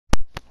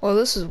Well,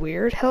 this is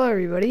weird. Hello,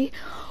 everybody.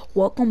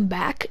 Welcome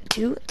back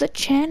to the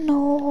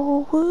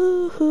channel.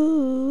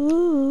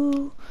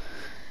 Woohoo!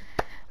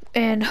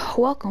 And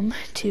welcome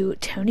to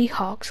Tony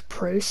Hawk's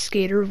Pro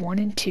Skater 1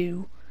 and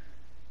 2.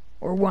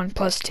 Or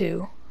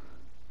 1+2.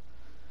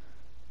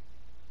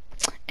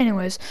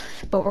 Anyways,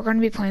 but we're going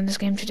to be playing this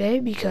game today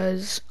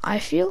because I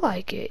feel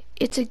like it.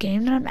 It's a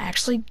game that I'm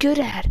actually good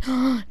at.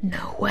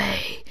 No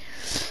way.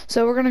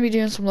 So we're going to be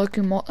doing some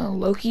Loki.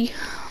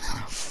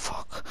 Oh,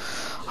 fuck.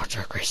 Our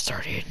track race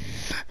started.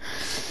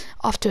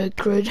 Off to a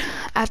grid.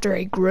 After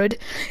a grid.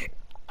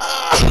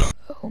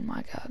 Oh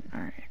my god.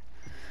 Alright.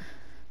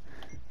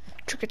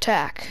 Trick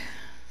attack.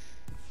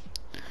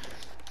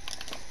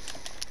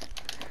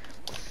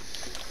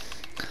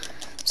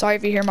 Sorry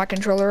if you hear my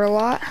controller a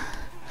lot.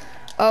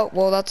 Oh,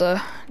 well, that's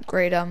a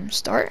great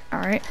start.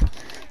 Alright.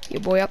 Get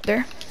your boy up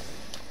there.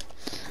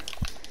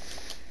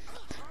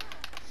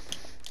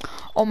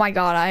 Oh my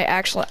god,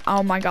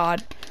 oh my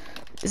god.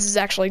 This is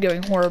actually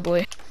going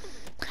horribly.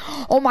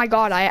 Oh my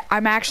god,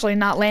 I'm actually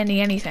not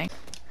landing anything.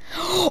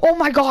 Oh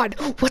my god,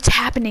 what's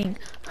happening?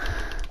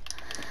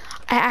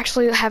 I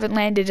actually haven't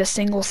landed a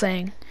single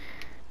thing.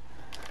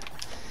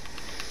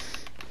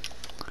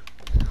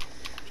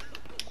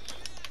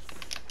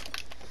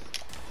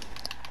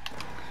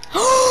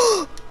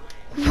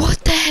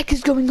 What the heck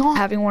is going on?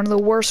 Having one of the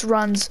worst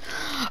runs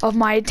of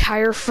my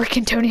entire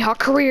freaking Tony Hawk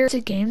career. It's a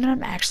game that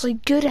I'm actually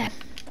good at.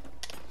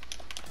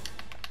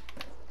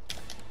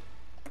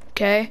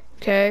 Okay,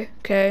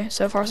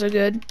 so far so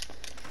good.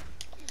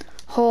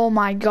 Oh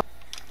my god.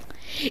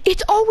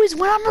 It's always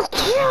when I'm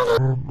recording.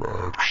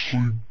 I'm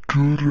actually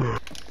good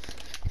at.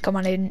 Come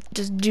on, Aiden,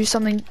 just do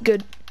something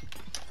good.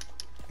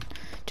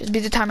 Just beat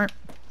the timer.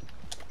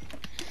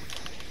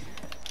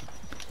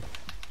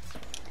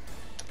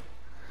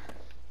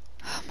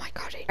 Oh my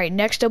god. Alright,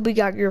 next up we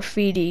got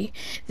Graffiti.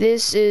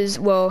 This is,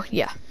 well,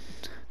 yeah.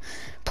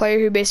 Player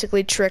who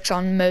basically tricks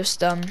on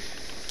most,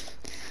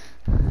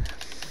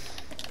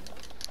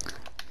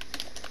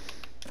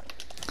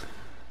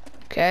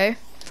 Okay,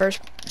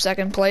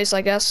 second place,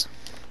 I guess.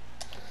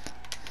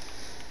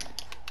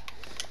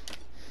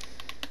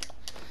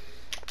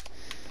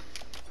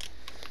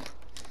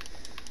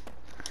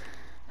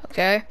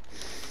 Okay.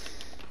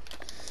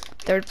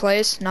 Third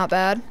place, not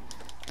bad.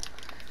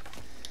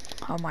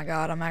 Oh my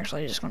god, I'm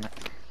actually just gonna...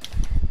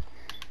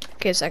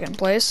 Okay, second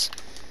place.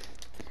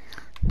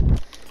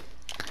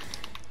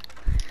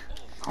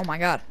 Oh my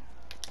god.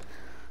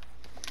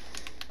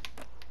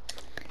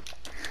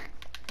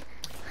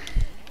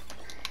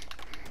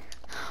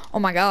 Oh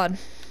my god.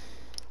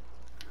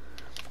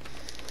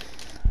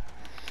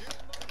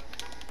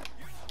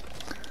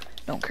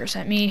 Don't curse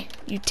at me,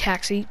 you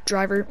taxi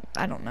driver.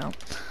 I don't know.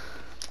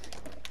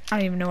 I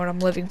don't even know what I'm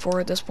living for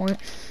at this point.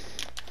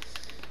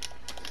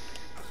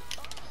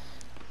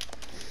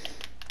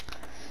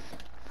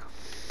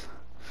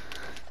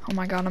 Oh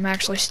my god, I'm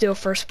actually still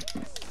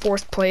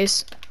fourth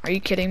place. Are you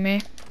kidding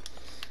me?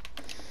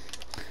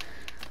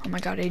 Oh my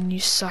god, Aiden, you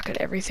suck at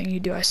everything you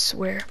do, I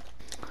swear.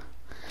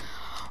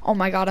 Oh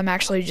my god, I'm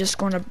actually just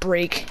going to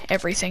break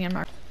everything in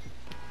my...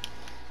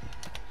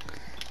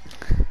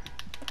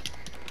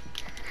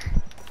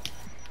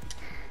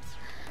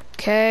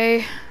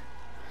 Okay.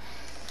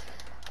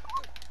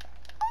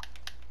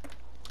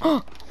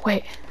 Oh,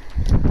 wait.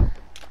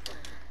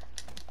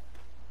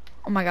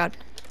 Oh my god.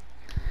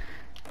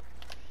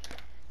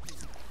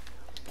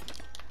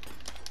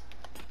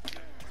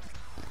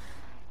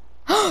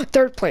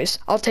 Third place.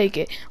 I'll take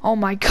it. Oh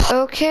my god.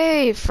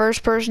 Okay,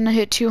 first person to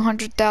hit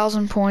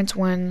 200,000 points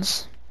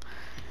wins.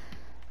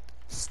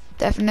 It's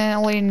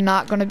definitely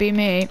not gonna be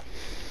me.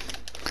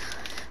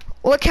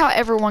 Look how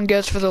everyone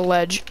goes for the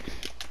ledge.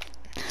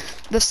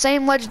 The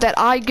same ledge that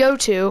I go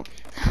to.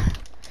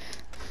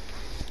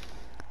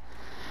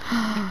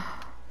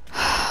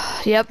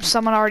 Yep,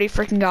 someone already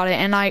freaking got it,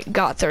 and I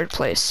got third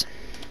place.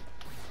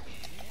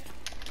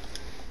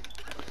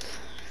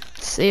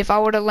 See, if I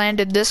would have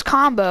landed this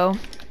combo.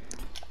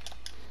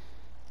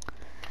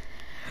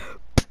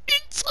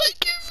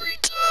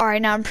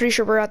 Alright, now I'm pretty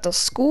sure we're at the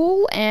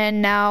school,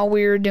 and now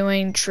we're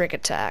doing trick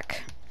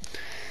attack.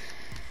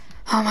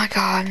 Oh my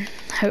god.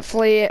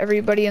 Hopefully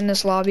everybody in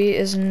this lobby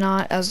is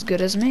not as good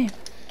as me.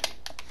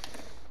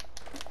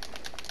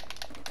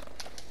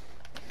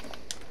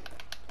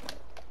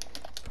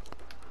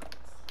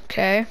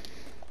 Okay.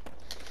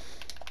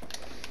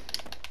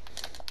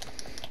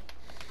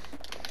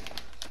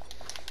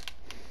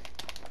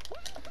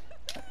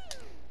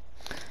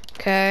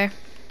 Okay.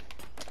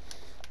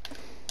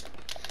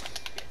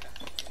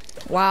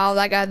 Wow,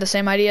 that guy had the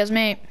same idea as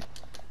me.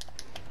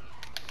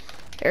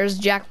 There's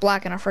Jack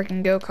Black in a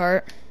freaking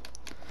go-kart.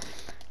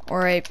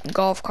 Or a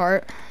golf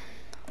cart.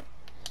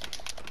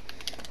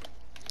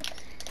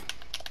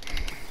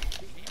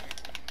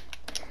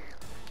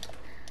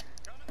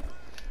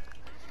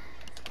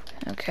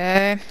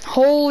 Okay.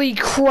 Holy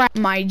crap,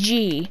 my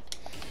G.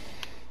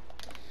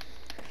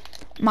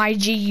 My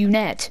G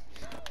unit.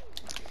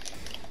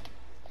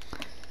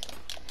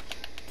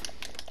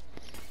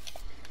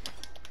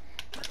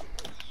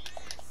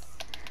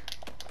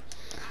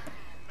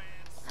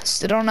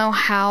 Still don't know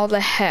how the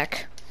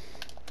heck.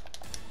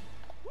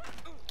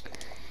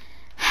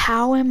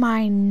 How am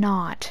I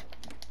not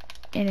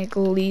in at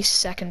least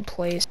second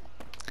place?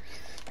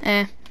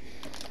 Eh.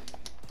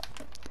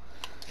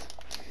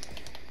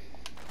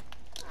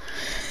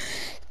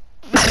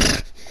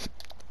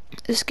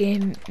 This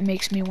game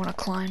makes me want to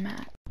climb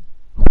at.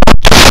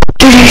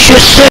 Did you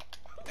just say?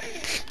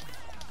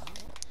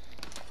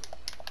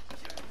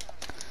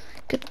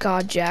 Good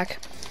God, Jack.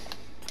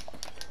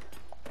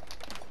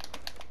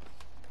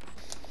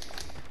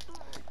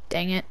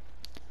 Dang it.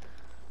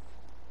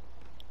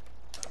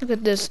 Look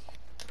at this.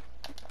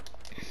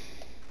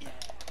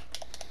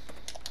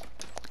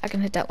 I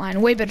can hit that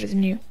line way better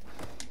than you.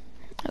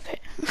 Okay.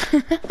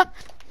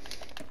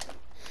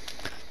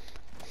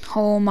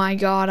 Oh my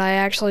God, I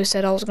actually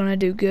said I was gonna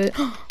do good.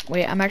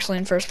 Wait, I'm actually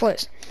in first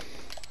place.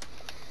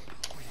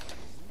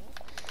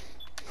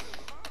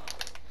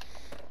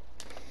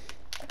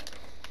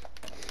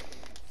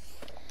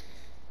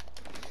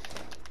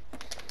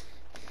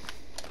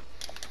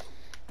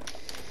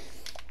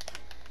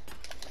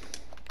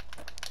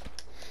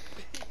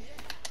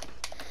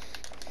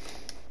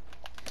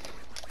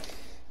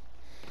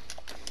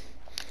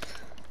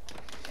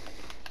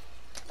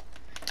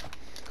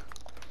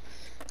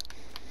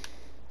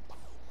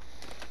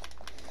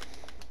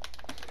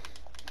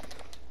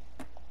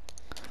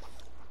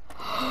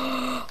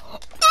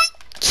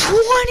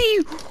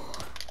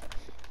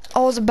 I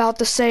was about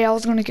to say I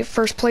was gonna get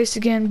first place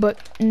again, but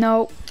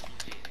no.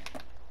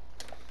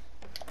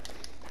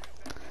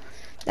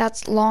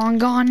 That's long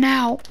gone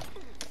now.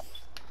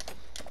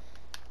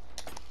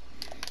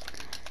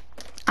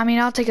 I mean,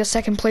 I'll take a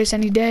second place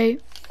any day.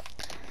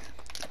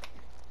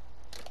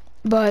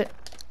 But,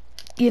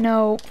 you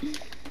know,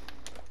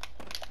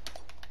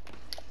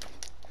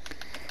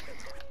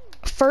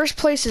 first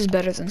place is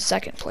better than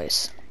second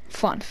place.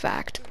 Fun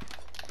fact.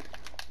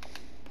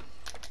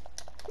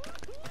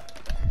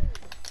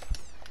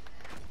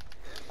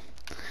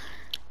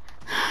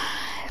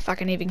 If I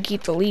can even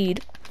keep the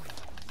lead.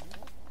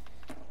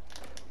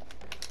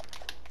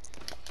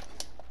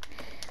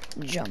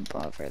 Jump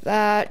over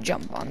that,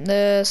 jump on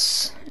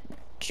this,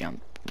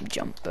 jump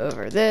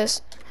over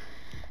this.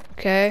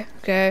 Okay,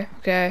 okay,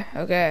 okay,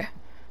 okay.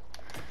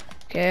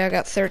 Okay, I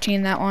got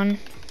 13 that one.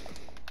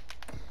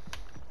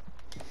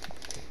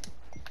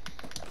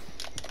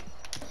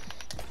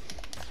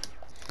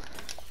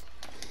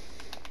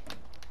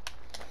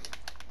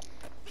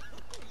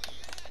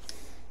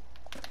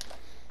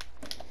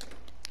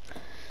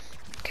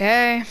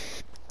 Okay.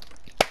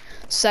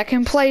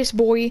 Second place,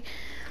 boy.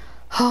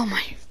 Oh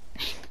my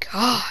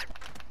God.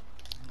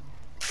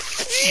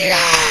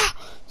 Yeah.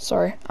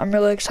 Sorry, I'm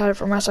really excited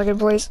for my second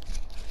place.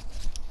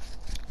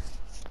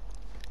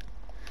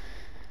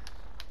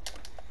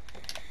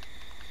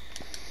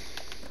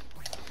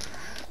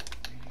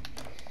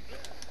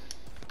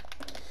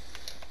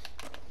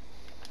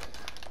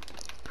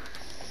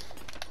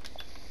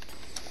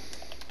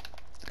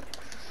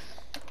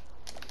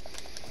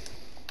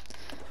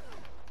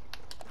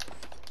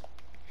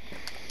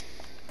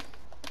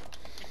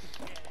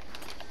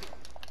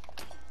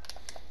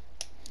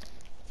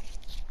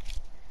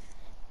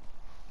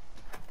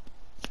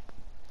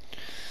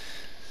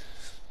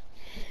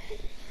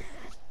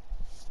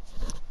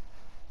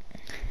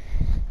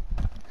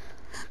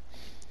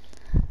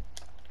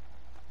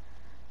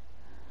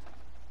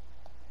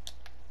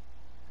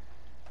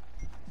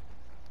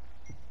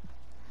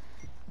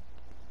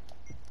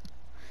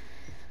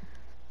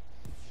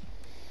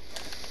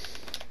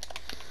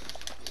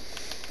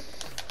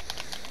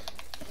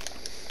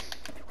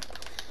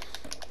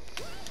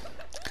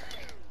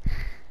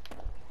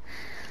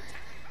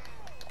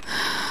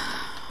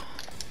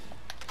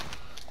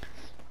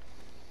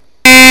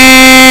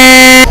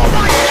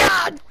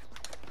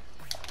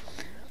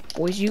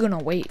 Boys, you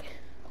gonna wait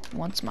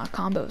once my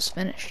combo is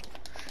finished.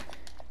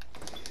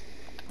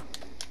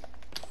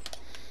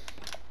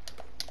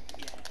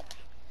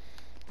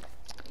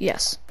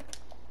 Yes.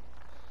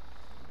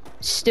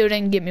 Still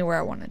didn't get me where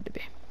I wanted to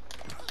be.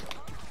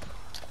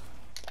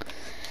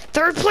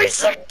 Third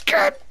place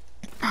again!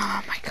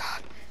 Oh my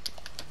God.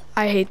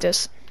 I hate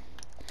this.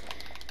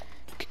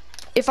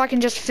 If I can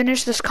just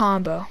finish this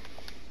combo,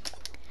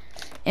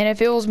 and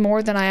if it was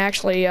more than I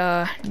actually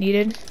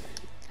needed,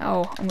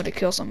 oh, I'm gonna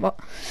kill somebody.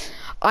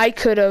 I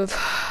could have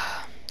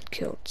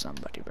killed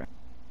somebody, bro.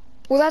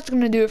 Well, that's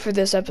gonna do it for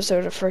this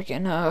episode of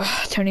freaking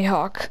Tony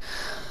Hawk.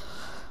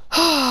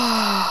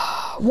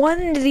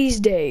 One of these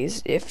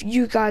days, if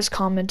you guys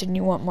comment and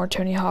you want more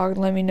Tony Hawk,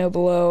 let me know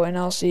below, and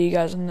I'll see you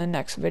guys in the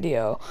next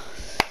video.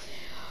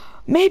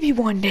 Maybe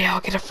one day I'll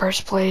get a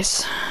first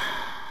place.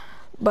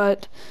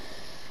 But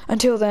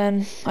until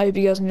then, I hope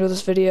you guys enjoy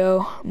this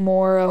video.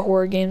 More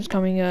horror games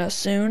coming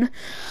soon.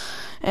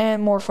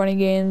 And more funny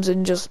games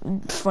and just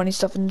funny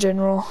stuff in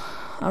general.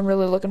 I'm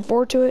really looking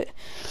forward to it.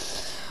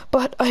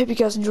 But I hope you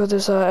guys enjoyed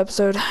this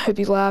episode. Hope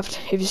you laughed.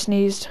 If you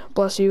sneezed,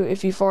 bless you.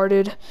 If you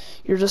farted,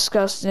 you're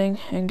disgusting.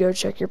 And go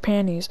check your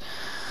panties.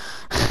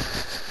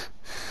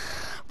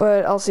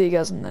 But I'll see you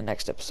guys in the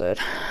next episode.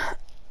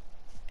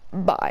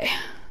 Bye.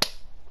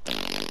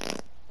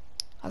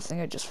 I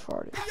think I just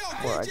farted,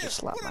 or I just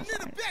slapped my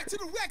thigh.